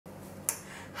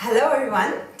Hello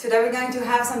everyone! Today we're going to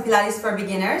have some Pilates for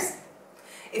beginners.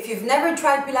 If you've never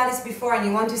tried Pilates before and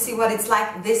you want to see what it's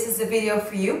like, this is the video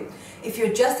for you. If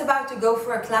you're just about to go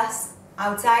for a class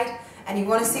outside and you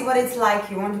want to see what it's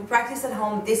like, you want to practice at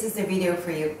home, this is the video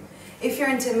for you. If you're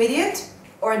intermediate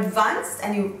or advanced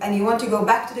and you want to go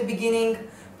back to the beginning,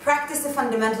 practice the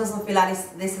fundamentals of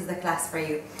Pilates, this is the class for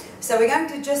you. So we're going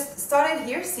to just start it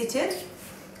here, seated.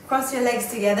 Cross your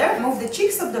legs together, move the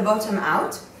cheeks of the bottom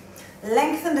out.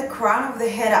 Lengthen the crown of the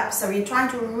head up, so you're trying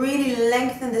to really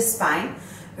lengthen the spine.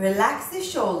 Relax the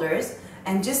shoulders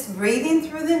and just breathe in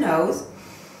through the nose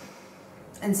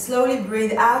and slowly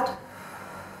breathe out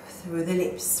through the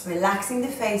lips. Relaxing the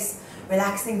face,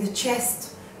 relaxing the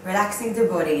chest, relaxing the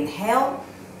body. Inhale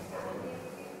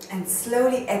and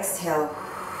slowly exhale.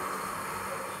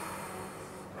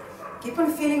 Keep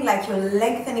on feeling like you're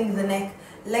lengthening the neck,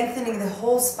 lengthening the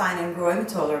whole spine and growing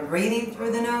taller. Breathing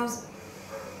through the nose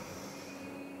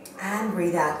and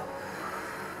breathe out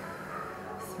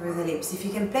through the lips. If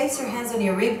you can place your hands on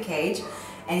your rib cage,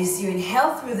 and as you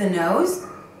inhale through the nose,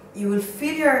 you will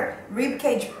feel your rib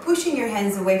cage pushing your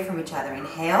hands away from each other.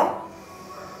 Inhale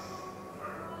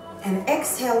and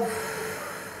exhale.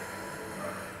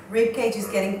 Rib cage is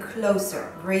getting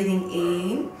closer. Breathing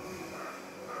in,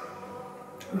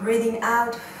 breathing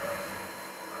out.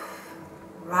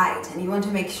 Right, and you want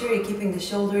to make sure you're keeping the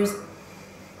shoulders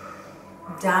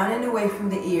down and away from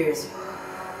the ears.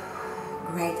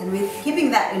 Great, and with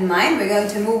keeping that in mind, we're going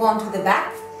to move on to the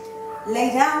back.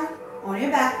 Lay down on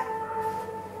your back.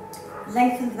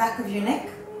 Lengthen the back of your neck.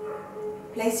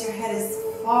 Place your head as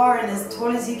far and as tall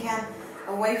as you can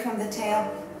away from the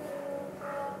tail.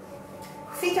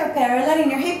 Feet are parallel in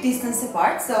your hip distance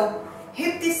apart, so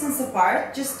hip distance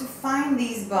apart, just to find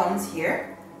these bones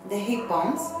here, the hip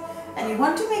bones, and you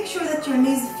want to make sure that your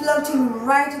knees are floating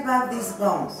right above these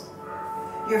bones.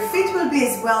 Your feet will be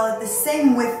as well at the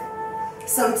same width,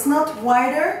 so it's not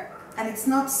wider and it's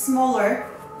not smaller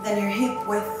than your hip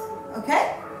width,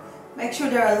 okay? Make sure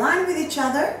they're aligned with each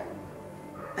other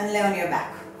and lay on your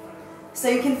back. So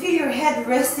you can feel your head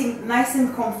resting nice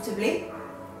and comfortably.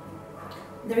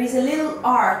 There is a little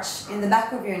arch in the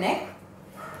back of your neck.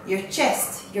 Your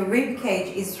chest, your rib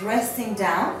cage is resting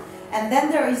down, and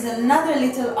then there is another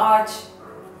little arch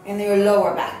in your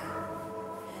lower back.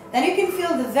 Then you can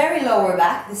feel the very lower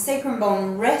back, the sacrum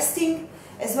bone resting,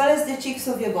 as well as the cheeks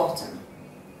of your bottom.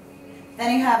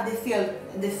 Then you have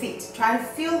the feet. Try to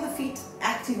feel the feet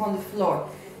active on the floor,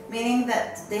 meaning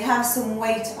that they have some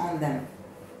weight on them.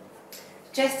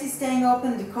 Chest is staying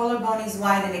open, the collarbone is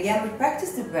wide, and again we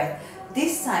practice the breath.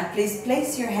 This time please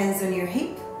place your hands on your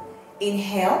hip.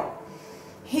 Inhale,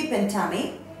 hip and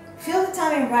tummy. Feel the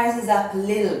tummy rises up a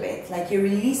little bit, like you're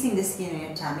releasing the skin on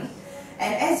your tummy.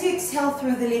 And as you exhale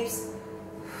through the lips,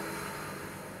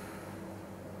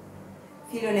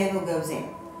 feel your navel goes in.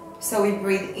 So we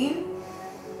breathe in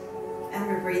and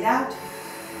we breathe out.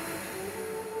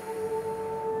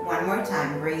 One more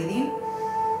time, breathe in,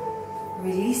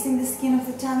 releasing the skin of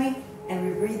the tummy, and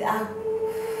we breathe out.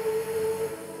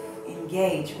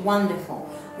 Engage, wonderful.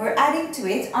 We're adding to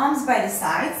it, arms by the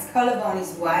sides, collarbone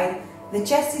is wide, the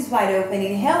chest is wide open.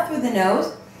 Inhale through the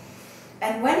nose.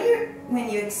 And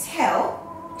when you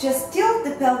exhale, just tilt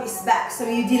the pelvis back, so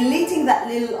you're deleting that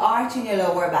little arch in your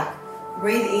lower back.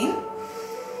 Breathe in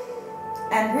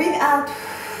and breathe out,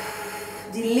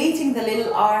 deleting the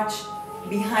little arch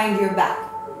behind your back.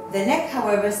 The neck,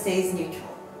 however, stays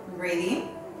neutral. Breathe in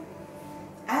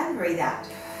and breathe out.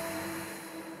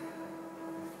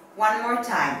 One more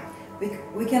time.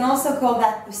 We can also call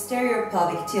that posterior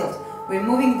pelvic tilt. We're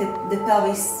moving the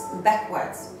pelvis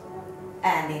backwards.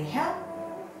 And inhale.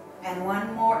 And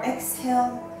one more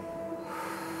exhale.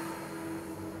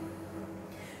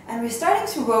 And we're starting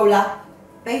to roll up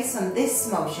based on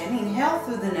this motion. Inhale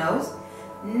through the nose.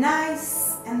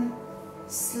 Nice and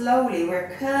slowly we're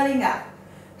curling up.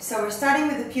 So we're starting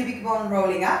with the pubic bone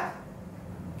rolling up.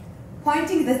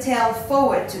 Pointing the tail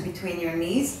forward to between your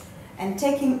knees. And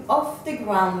taking off the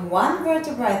ground one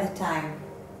vertebra at a time.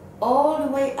 All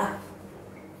the way up.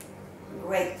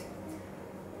 Great.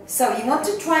 So you want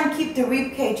to try and keep the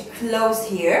rib cage closed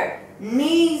here,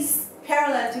 knees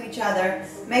parallel to each other.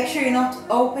 Make sure you're not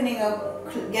opening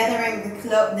up, gathering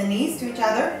the knees to each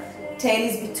other. Tail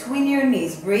is between your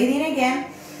knees. Breathe in again.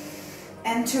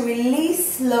 And to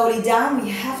release slowly down, we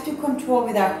have to control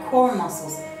with our core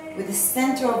muscles, with the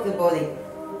center of the body.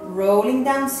 Rolling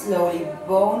down slowly,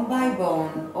 bone by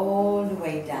bone, all the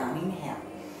way down. Inhale.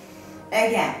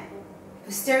 Again,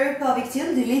 posterior pelvic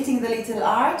tilt, deleting the little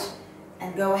arch.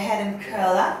 And go ahead and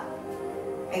curl up.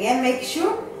 Again, make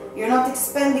sure you're not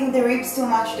expanding the ribs too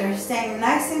much. They're staying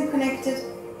nice and connected.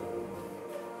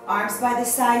 Arms by the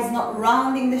sides, not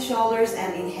rounding the shoulders,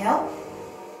 and inhale.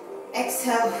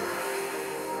 Exhale,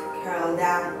 curl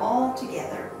down all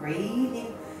together. Breathe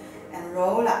in and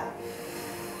roll up.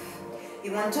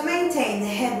 You want to maintain the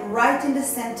head right in the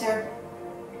center.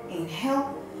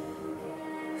 Inhale.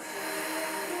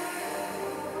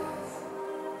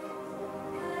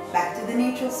 Back to the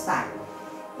neutral spine.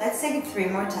 Let's take it 3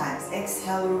 more times.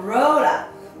 Exhale, roll up.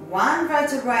 1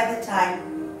 vertebra at a time.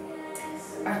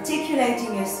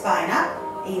 Articulating your spine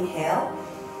up. Inhale.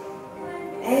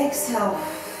 Exhale.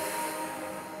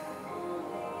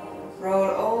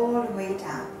 Roll all the way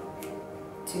down.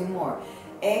 2 more.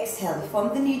 Exhale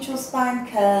from the neutral spine.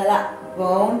 Curl up.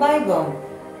 Bone by bone.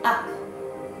 Up.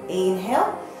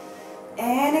 Inhale.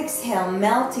 And exhale.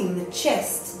 Melting the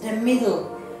chest, the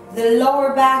middle, the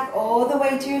lower back all the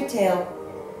way to your tail.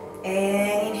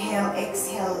 And inhale,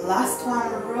 exhale, last one,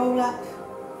 roll up.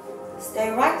 Stay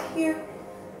right here.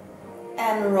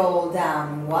 And roll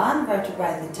down 1 vertebra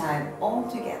at a time, all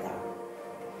together.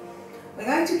 We're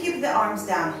going to keep the arms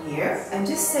down here and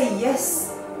just say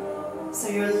yes. So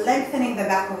you're lengthening the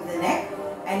back of the neck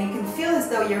and you can feel as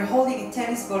though you're holding a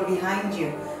tennis ball behind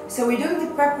you. So we're doing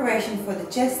the preparation for the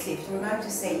chest lift. We're going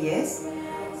to say yes.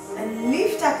 And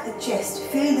lift up the chest.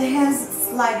 Feel the hands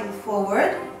sliding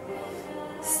forward.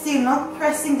 Still not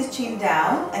pressing the chin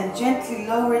down, and gently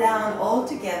lower down all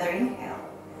together. Inhale.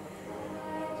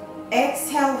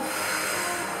 Exhale.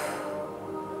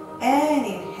 And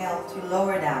inhale to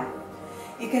lower down.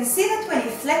 You can see that when you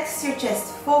flex your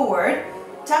chest forward,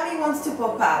 tummy wants to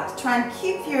pop out. Try and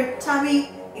keep your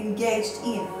tummy engaged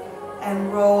in.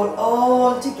 And roll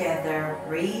all together.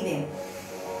 Breathe in.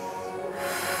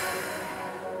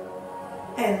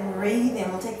 And breathe in.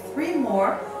 We'll take 3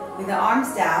 more with the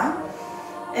arms down.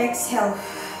 Exhale,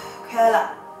 curl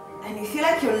up. And you feel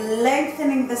like you're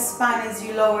lengthening the spine as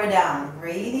you lower down.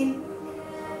 Breathe in,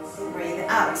 breathe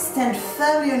out. Stand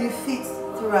firmly on your feet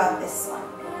throughout this one.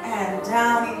 And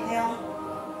down, inhale.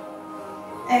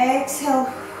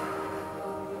 Exhale.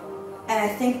 And I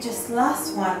think just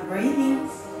last one, breathe in.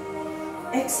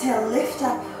 Exhale, lift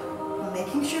up.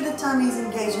 Making sure the tummy is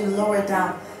engaged and lower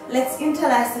down. Let's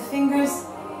interlace the fingers.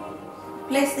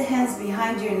 Place the hands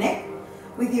behind your neck.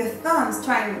 With your thumbs,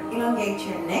 try and elongate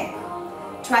your neck.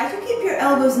 Try to keep your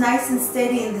elbows nice and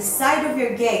steady in the side of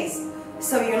your gaze,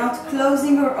 so you're not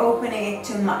closing or opening it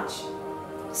too much.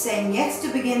 Saying yes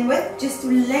to begin with, just to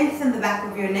lengthen the back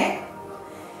of your neck.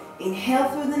 Inhale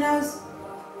through the nose.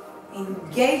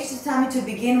 Engage the tummy to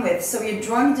begin with, so you're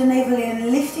drawing the navel in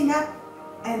and lifting up,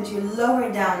 and you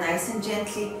lower down nice and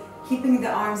gently, keeping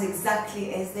the arms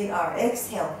exactly as they are.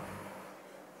 Exhale.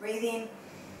 Breathe in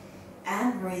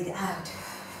and breathe out.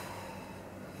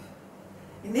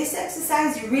 In this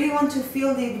exercise, you really want to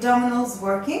feel the abdominals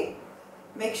working.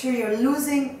 Make sure you're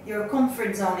losing your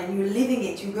comfort zone and you're leaving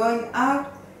it. You're going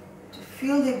out to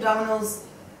feel the abdominals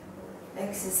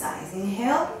exercise.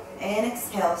 Inhale and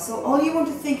exhale. So all you want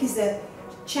to think is the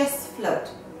chest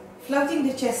float. Floating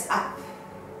the chest up.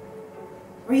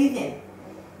 Breathe in.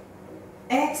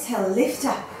 Exhale, lift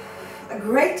up. A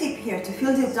great tip here to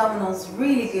feel the abdominals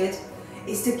really good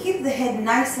is to keep the head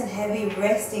nice and heavy,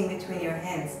 resting between your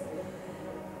hands.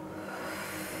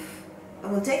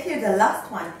 And we'll take here the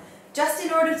last one, just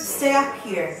in order to stay up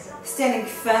here, standing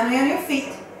firmly on your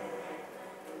feet.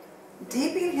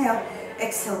 Deep inhale,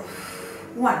 exhale.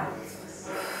 1,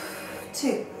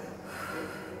 2,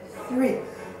 3,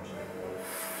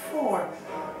 4,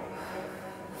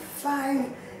 5,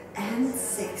 and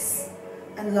 6.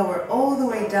 And lower all the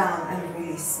way down and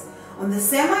release. On the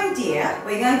same idea,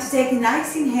 we're going to take a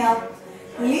nice inhale,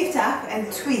 lift up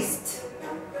and twist.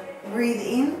 Breathe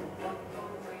in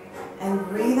and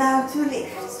breathe out to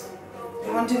lift.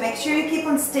 You want to make sure you keep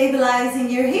on stabilizing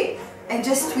your hip and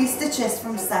just twist the chest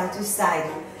from side to side.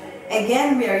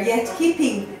 Again, we are yet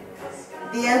keeping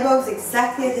the elbows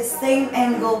exactly at the same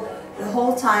angle the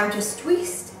whole time. Just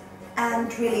twist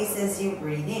and release as you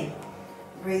breathe in.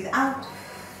 Breathe out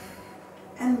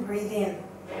and breathe in.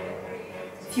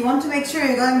 If you want to make sure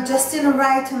you're going just in the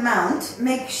right amount,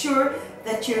 make sure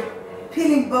that you're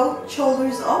peeling both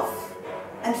shoulders off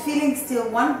and feeling still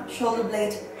one shoulder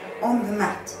blade on the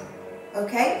mat.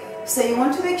 Okay? So you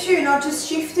want to make sure you're not just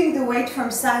shifting the weight from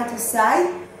side to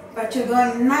side, but you're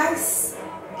going nice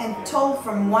and tall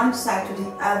from one side to the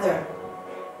other.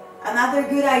 Another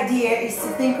good idea is to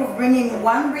think of bringing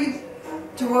one rib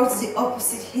towards the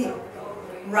opposite hip.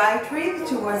 Right rib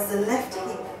towards the left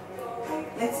hip.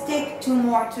 Let's take 2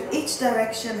 more to each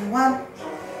direction. 1.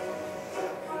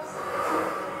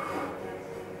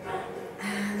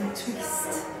 And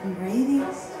twist. Breathe in.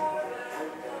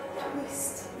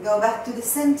 Twist. Go back to the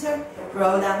center,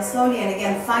 roll down slowly, and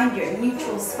again find your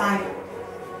neutral spine.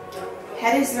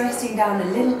 Head is resting down, a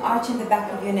little arch in the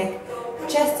back of your neck.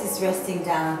 Chest is resting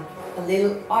down, a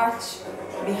little arch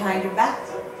behind your back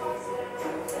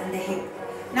and the hip.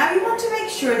 Now you want to make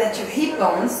sure that your hip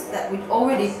bones that we've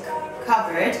already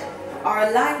covered are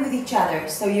aligned with each other,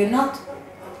 so you're not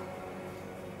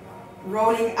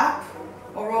rolling up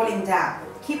or rolling down.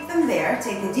 Keep them there.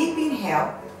 Take a deep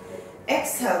inhale.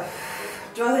 Exhale.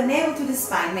 Draw the navel to the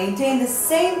spine. Maintain the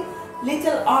same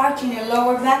little arch in your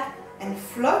lower back and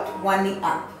float one knee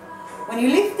up. When you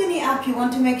lift the knee up, you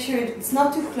want to make sure it's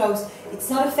not too close, it's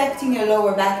not affecting your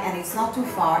lower back, and it's not too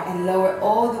far, and lower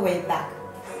all the way back.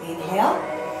 Inhale.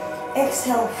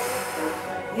 Exhale.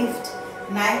 Lift.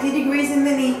 90 degrees in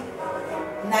the knee,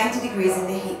 90 degrees in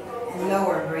the hip, and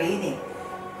lower. Breathing.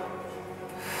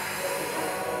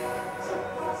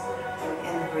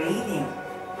 And breathing.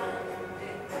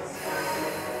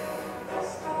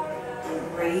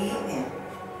 Breathing.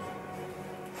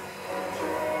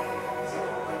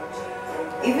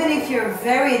 Even if you're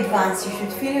very advanced, you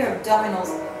should feel your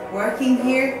abdominals working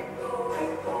here,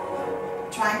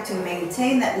 trying to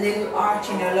maintain that little arch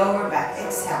in your lower back.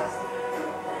 Exhale.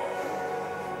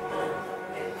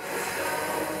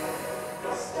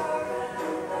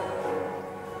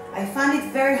 I find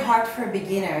it very hard for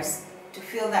beginners to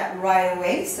feel that right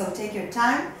away, so take your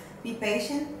time, be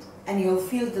patient, and you'll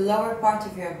feel the lower part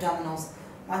of your abdominals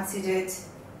once you do it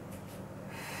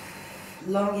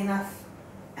long enough.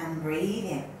 And breathe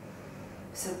in.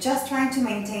 So just trying to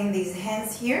maintain these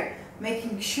hands here,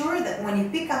 making sure that when you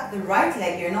pick up the right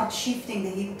leg, you're not shifting the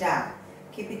hip down.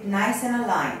 Keep it nice and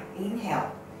aligned.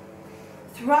 Inhale.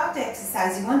 Throughout the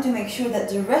exercise, you want to make sure that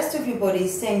the rest of your body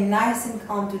is staying nice and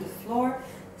calm to the floor.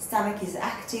 Stomach is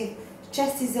active,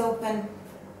 chest is open.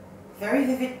 Very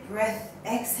vivid breath.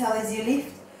 Exhale as you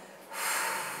lift.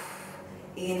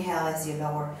 Inhale as you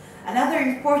lower. Another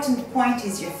important point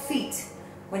is your feet.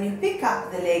 When you pick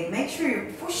up the leg, make sure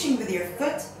you're pushing with your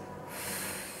foot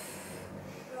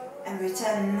and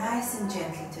return nice and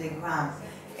gently to the ground.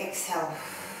 Exhale.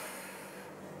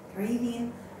 Breathe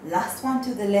in. Last one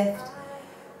to the left.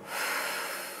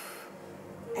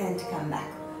 And come back.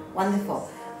 Wonderful.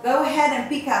 Go ahead and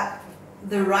pick up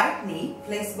the right knee.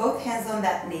 Place both hands on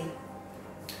that knee.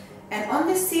 And on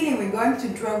the ceiling, we're going to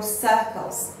draw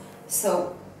circles.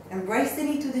 So embrace the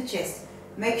knee to the chest.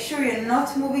 Make sure you're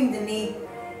not moving the knee.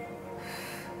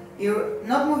 You're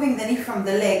not moving the knee from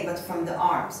the leg, but from the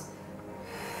arms.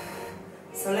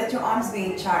 So let your arms be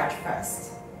in charge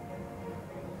first.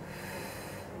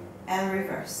 And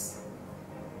reverse.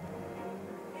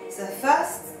 So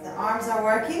first, the arms are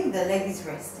working, the leg is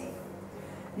resting.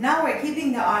 Now we're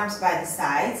keeping the arms by the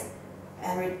sides,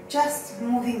 and we're just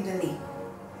moving the knee.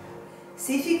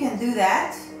 See if you can do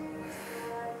that,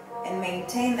 and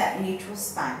maintain that neutral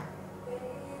spine.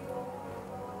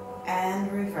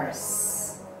 And reverse.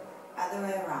 Other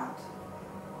way around.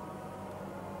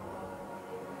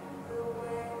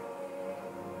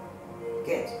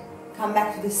 Good. Come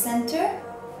back to the center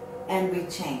and we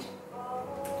change.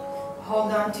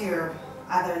 Hold on to your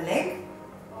other leg.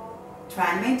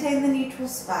 Try and maintain the neutral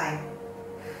spine.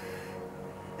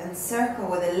 And circle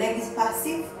where the leg is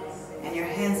passive and your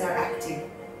hands are active.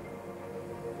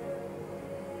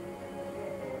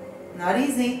 Not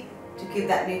easy to keep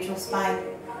that neutral spine.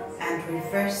 And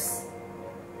reverse.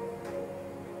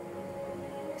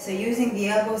 So using the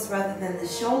elbows rather than the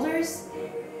shoulders,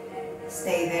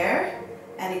 stay there,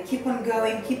 and you keep on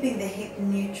going, keeping the hip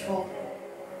neutral.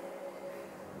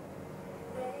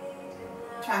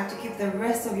 Trying to keep the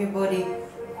rest of your body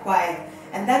quiet.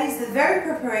 And that is the very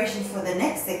preparation for the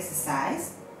next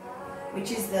exercise, which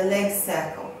is the leg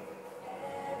circle.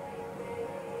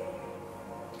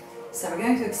 So we're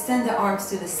going to extend the arms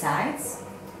to the sides,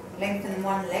 lengthen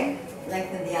one leg,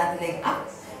 lengthen the other leg up,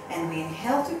 and we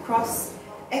inhale to cross.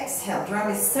 Exhale,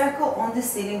 drawing a circle on the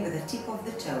ceiling with the tip of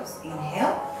the toes.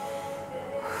 Inhale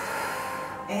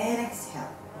and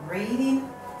exhale. Breathe in,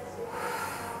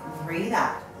 breathe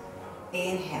out.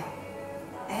 Inhale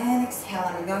and exhale,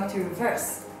 and we're going to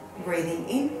reverse. Breathing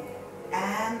in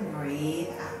and breathe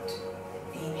out.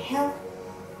 Inhale,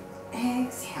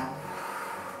 exhale.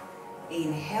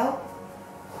 Inhale.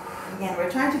 Again, we're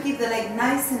trying to keep the leg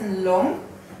nice and long.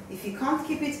 If you can't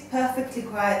keep it perfectly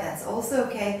quiet, that's also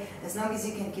okay, as long as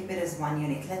you can keep it as one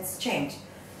unit. Let's change.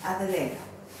 Other leg.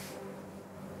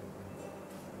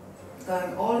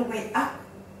 Going all the way up.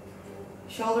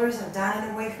 Shoulders are down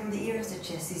and away from the ears. The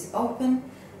chest is open.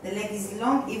 The leg is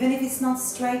long. Even if it's not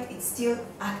straight, it's still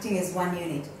acting as one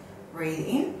unit. Breathe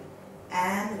in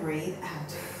and breathe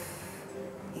out.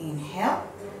 Inhale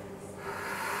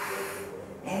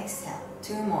exhale.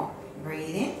 2 more.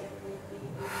 Breathe in.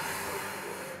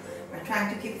 We're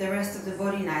trying to keep the rest of the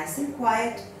body nice and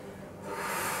quiet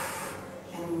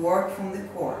and work from the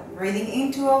core. Breathing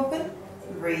in to open,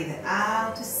 breathe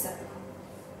out to circle.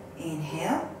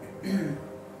 Inhale,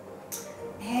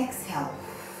 exhale.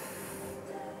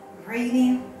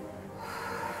 Breathing.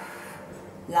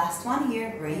 Last one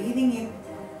here, breathing in,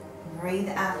 breathe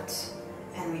out.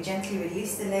 And we gently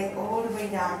release the leg all the way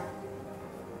down.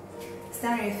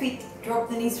 Stand on your feet, drop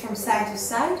the knees from side to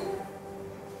side.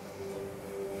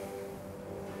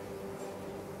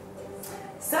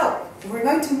 So, we're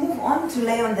going to move on to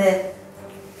lay on the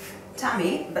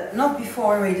tummy, but not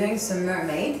before we're doing some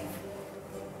mermaid.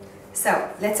 So,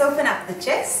 let's open up the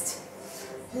chest,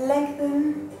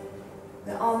 lengthen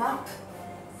the arm up,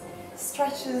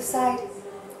 stretch to the side,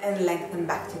 and lengthen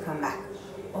back to come back.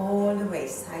 All the way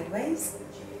sideways,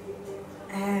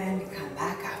 and come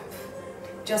back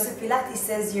up. Joseph Pilates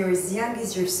says you're as young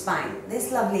as your spine.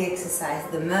 This lovely exercise,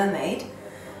 the mermaid,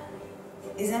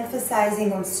 is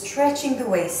emphasizing on stretching the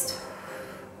waist.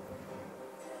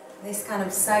 This kind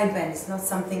of side bend is not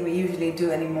something we usually do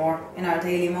anymore in our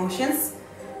daily motions.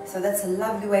 So that's a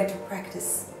lovely way to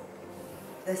practice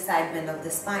the side bend of the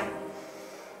spine.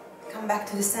 Come back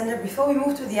to the center. Before we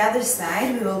move to the other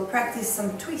side, we will practice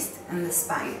some twist in the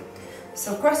spine.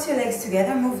 So cross your legs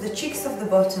together, move the cheeks of the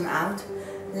bottom out,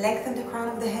 lengthen the crown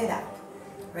of the head up,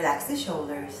 relax the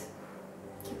shoulders,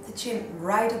 keep the chin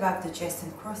right above the chest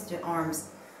and cross the arms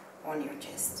on your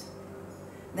chest.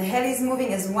 The head is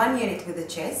moving as one unit with the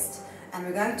chest, and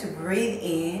we're going to breathe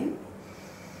in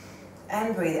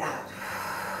and breathe out.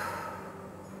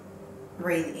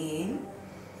 Breathe in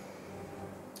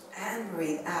and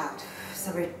breathe out.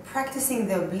 So we're practicing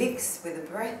the obliques with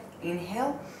the breath.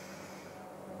 Inhale,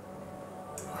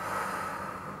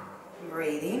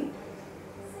 breathe in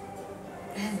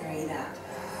and breathe out.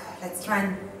 Let's try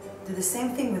and do the same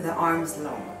thing with the arms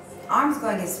long. Arms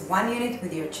going as one unit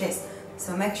with your chest.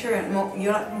 So make sure you're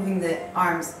not moving the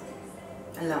arms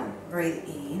alone. Breathe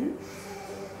in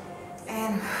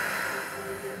and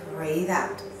breathe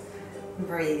out.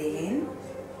 Breathe in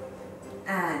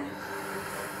and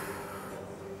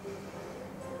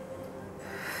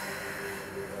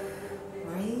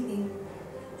breathe in.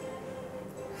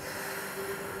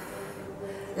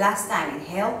 Last time,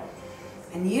 inhale,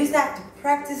 and use that to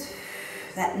practice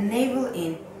that navel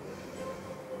in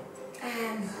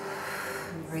and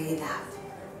breathe out.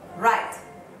 Right,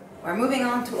 we're moving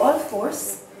on to all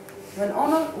fours.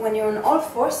 When you're on all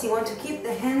fours, you want to keep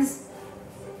the hands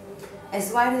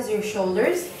as wide as your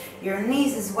shoulders, your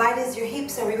knees as wide as your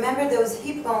hips. So remember those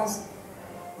hip bones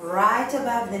right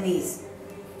above the knees.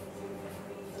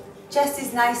 Chest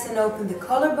is nice and open, the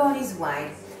collarbone is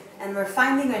wide, and we're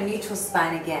finding our neutral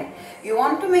spine again. You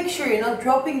want to make sure you're not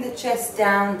dropping the chest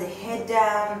down, the head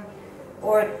down,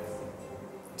 or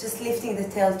just lifting the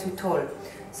tail too tall.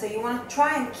 So you want to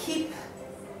try and keep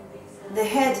the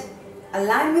head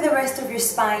aligned with the rest of your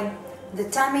spine. The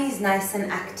tummy is nice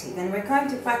and active, and we're going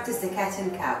to practice the cat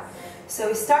and cow. So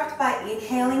we start by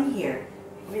inhaling here,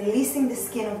 releasing the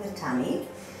skin of the tummy.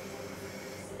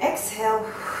 Exhale,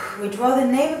 we draw the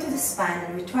navel to the spine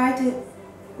and we try to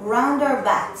round our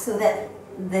back so that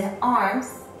the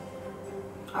arms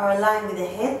are aligned with the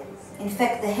head. In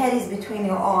fact, the head is between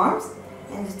your arms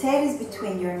and the tail is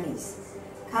between your knees.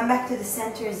 Come back to the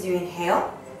center as you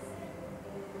inhale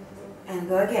and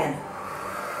go again.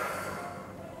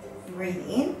 Breathe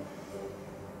in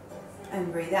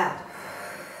and breathe out.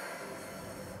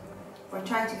 We're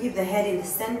trying to keep the head in the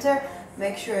center.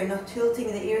 Make sure you're not tilting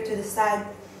the ear to the side,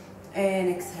 and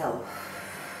exhale.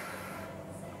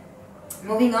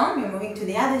 Moving on, we're moving to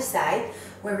the other side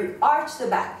where we arch the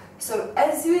back. So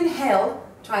as you inhale,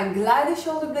 try and glide the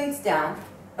shoulder blades down.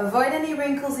 Avoid any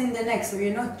wrinkles in the neck so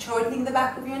you're not shortening the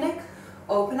back of your neck.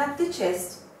 Open up the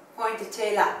chest, point the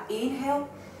tail up. Inhale,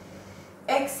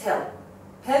 exhale.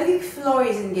 Pelvic floor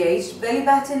is engaged, belly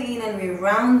button in, and we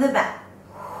round the back.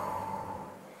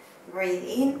 Breathe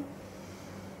in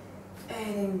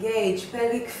and engage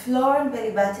pelvic floor and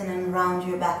belly button and round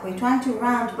your back. We're trying to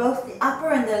round both the upper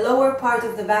and the lower part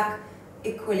of the back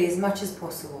equally as much as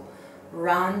possible.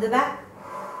 Round the back.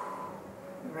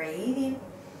 Breathe in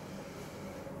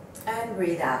and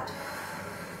breathe out.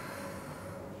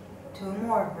 2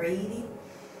 more. Breathe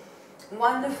in.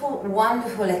 Wonderful,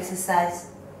 wonderful exercise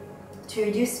to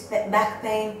reduce back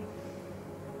pain,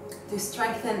 to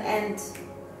strengthen and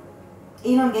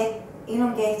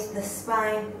elongate the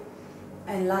spine.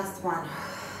 And last one.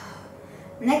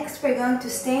 Next, we're going to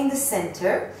stay in the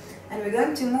center and we're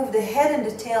going to move the head and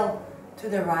the tail to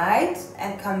the right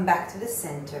and come back to the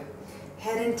center.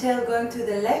 Head and tail going to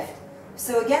the left,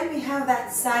 So again, we have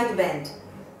that side bend.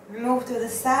 Move to the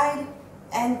side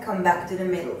and come back to the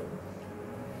middle.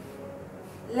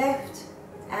 Left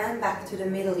and back to the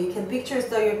middle. You can picture as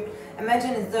though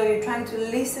imagine as though you're trying to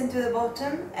listen to the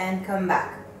bottom and come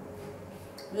back.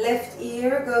 Left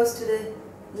ear goes to the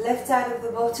left side of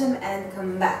the bottom and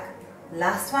come back.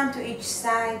 Last one to each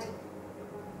side.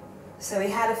 So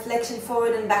we had a flexion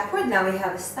forward and backward, now we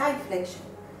have a side flexion.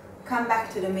 Come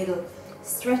back to the middle.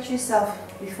 Stretch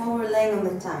yourself before we're laying on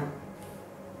the tummy.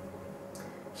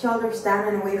 Shoulders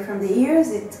down and away from the ears.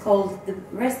 It's called the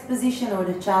rest position or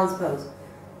the child's pose.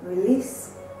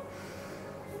 Release.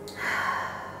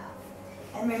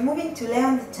 And we're moving to lay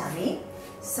on the tummy.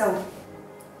 So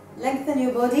lengthen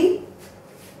your body.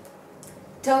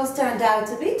 Toes turned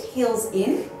out a bit, heels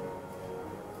in.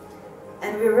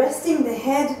 And we're resting the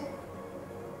head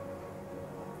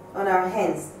on our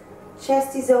hands.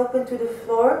 Chest is open to the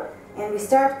floor, and we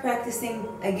start practicing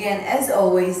again, as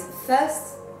always,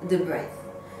 first the breath.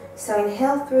 So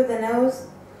inhale through the nose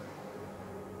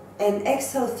and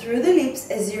exhale through the lips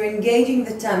as you're engaging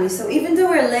the tummy. So even though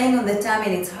we're laying on the tummy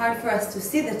and it's hard for us to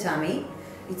see the tummy,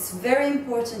 it's very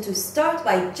important to start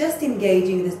by just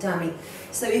engaging the tummy.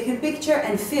 So you can picture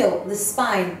and feel the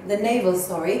spine, the navel,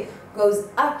 sorry, goes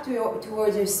up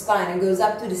towards your spine and goes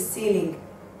up to the ceiling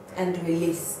and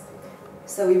release.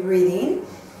 So we breathe in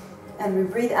and we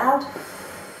breathe out,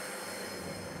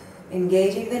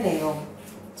 engaging the navel.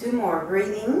 2 more.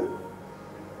 Breathe in,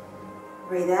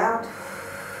 breathe out,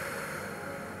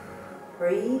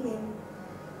 breathe in,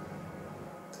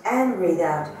 and breathe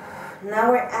out.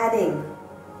 Now we're adding.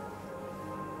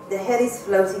 The head is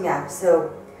floating up.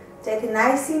 So take a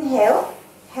nice inhale.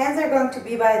 Hands are going to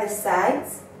be by the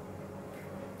sides.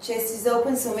 Chest is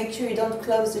open, so make sure you don't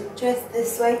close the chest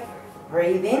this way.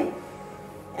 Breathe in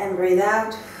and breathe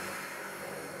out.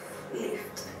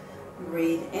 Lift.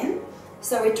 Breathe in.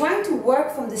 So we're trying to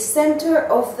work from the center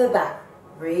of the back.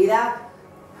 Breathe out.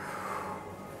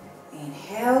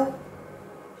 Inhale.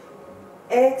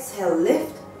 Exhale,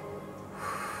 lift.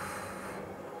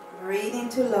 Breathe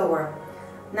into lower.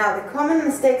 Now the common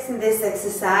mistakes in this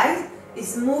exercise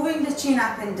is moving the chin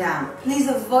up and down. Please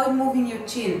avoid moving your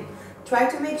chin. Try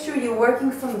to make sure you're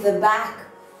working from the back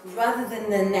rather than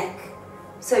the neck.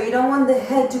 So you don't want the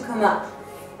head to come up.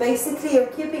 Basically you're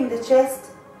keeping the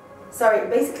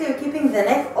you're keeping the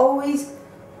neck always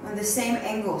on the same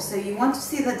angle. So you want to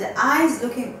see that the eye is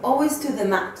looking always to the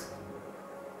mat.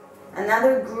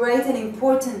 Another great and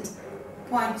important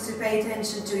point to pay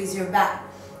attention to is your back.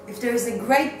 If there is a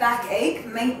great backache,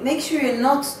 make sure you're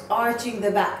not arching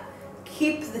the back.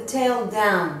 Keep the tail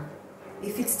down.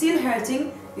 If it's still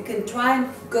hurting, you can try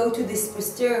and go to this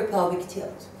posterior pelvic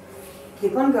tilt.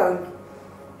 Keep on going.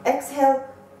 Exhale.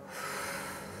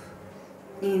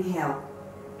 Inhale.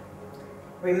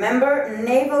 Remember,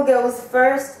 navel goes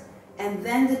first and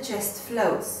then the chest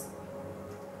floats.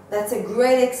 That's a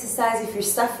great exercise if you're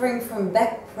suffering from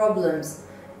back problems.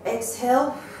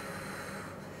 Exhale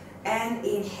and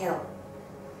inhale.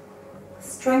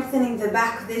 Strengthening the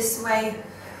back this way.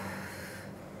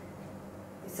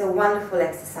 It's a wonderful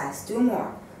exercise. 2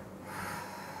 more.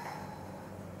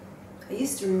 I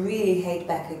used to really hate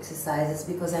back exercises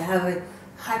because I have a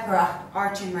hyper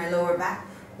arch in my lower back,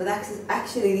 but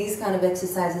actually these kind of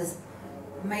exercises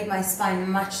made my spine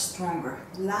much stronger.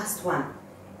 Last one.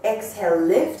 Exhale,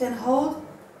 lift and hold,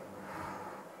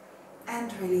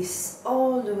 and release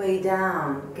all the way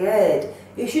down. Good.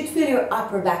 You should feel your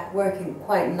upper back working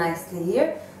quite nicely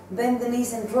here. Bend the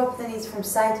knees and drop the knees from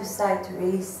side to side to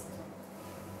release.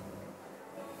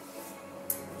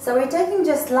 So we're taking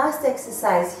just last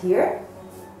exercise here,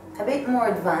 a bit more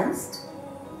advanced,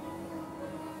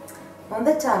 on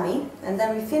the tummy, and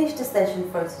then we finish the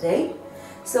session for today.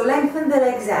 So lengthen the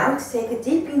legs out, take a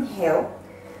deep inhale,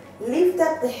 lift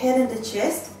up the head and the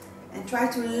chest, and try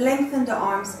to lengthen the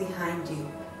arms behind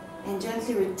you. And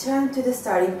gently return to the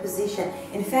starting position.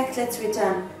 In fact, let's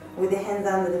return with the hands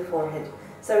under the forehead.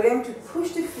 So we're going to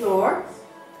push the floor,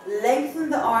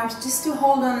 lengthen the arms just to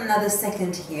hold on another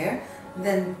second here.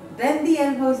 Then bend the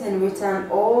elbows and return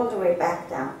all the way back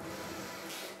down.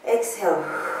 Exhale.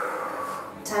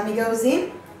 Tummy goes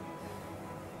in.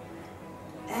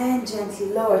 And gently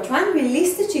lower. Try and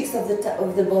release the cheeks of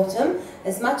the bottom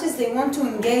as much as they want to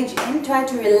engage in. Try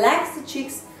to relax the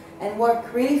cheeks and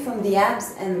work really from the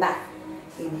abs and back.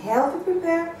 Inhale to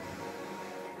prepare.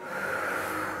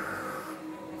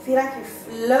 Feel like you're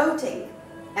floating.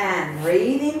 And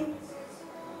breathing.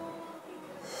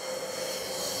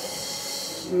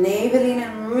 Navel in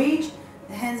and reach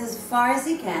the hands as far as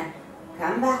you can.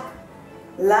 Come back.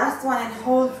 Last one and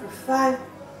hold for 5,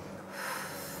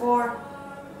 4,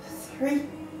 3,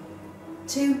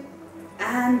 2,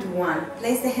 and 1.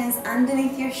 Place the hands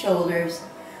underneath your shoulders.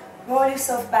 Roll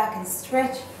yourself back and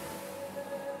stretch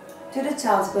to the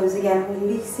child's pose again,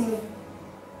 releasing.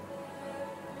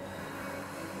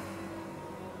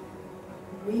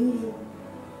 Breathing.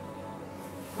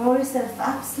 Roll yourself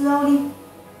up slowly.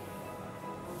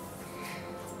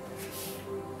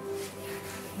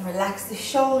 Relax the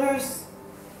shoulders.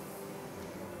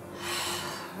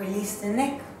 Release the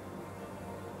neck.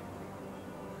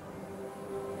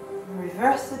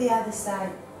 Reverse to the other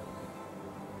side.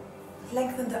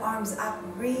 Lengthen the arms up,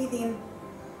 breathe in.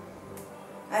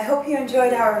 I hope you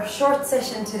enjoyed our short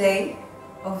session today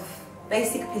of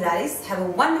basic Pilates. Have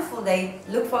a wonderful day.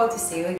 Look forward to seeing you again.